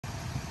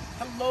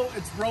Hello,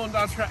 it's Roland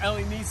Tundra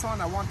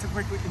Nissan. I want to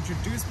quickly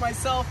introduce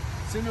myself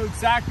so you know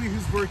exactly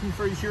who's working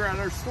for you here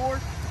at our store,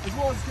 as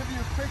well as give you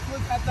a quick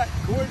look at that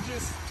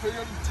gorgeous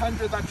Toyota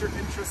Tundra that you're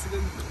interested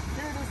in.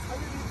 Here it is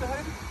underneath the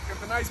hood. You have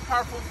the nice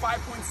powerful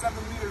 5.7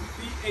 liter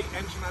V8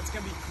 engine that's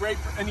going to be great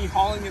for any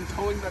hauling and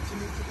towing that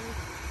you need to do.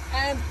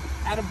 And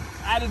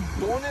added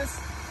bonus,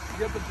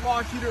 you have the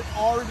block heater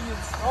already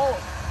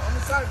installed. On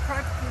the side,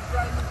 practically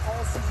brand new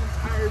all-season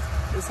tires.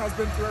 This has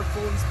been through our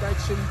full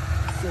inspection,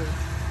 so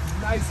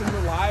nice and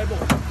reliable.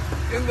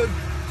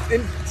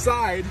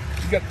 Inside,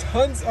 you got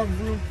tons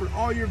of room for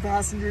all your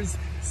passengers.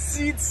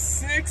 Seat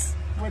 6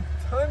 with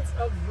tons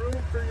of room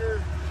for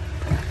your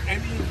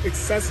any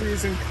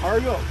accessories and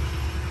cargo.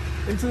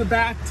 Into the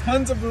back,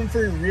 tons of room for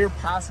your rear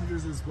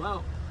passengers as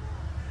well.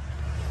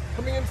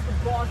 Coming into the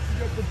box, you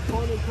got the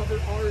tonneau cover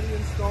already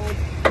installed.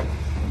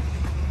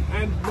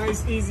 And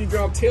nice easy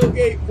drop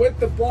tailgate with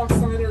the box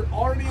liner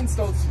already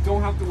installed, so you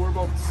don't have to worry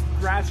about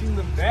scratching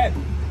the bed.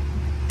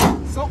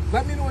 So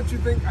let me know what you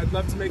think. I'd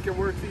love to make it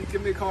work for you.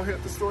 Give me a call here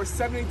at the store,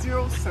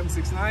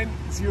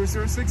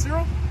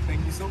 780-769-0060.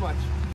 Thank you so much.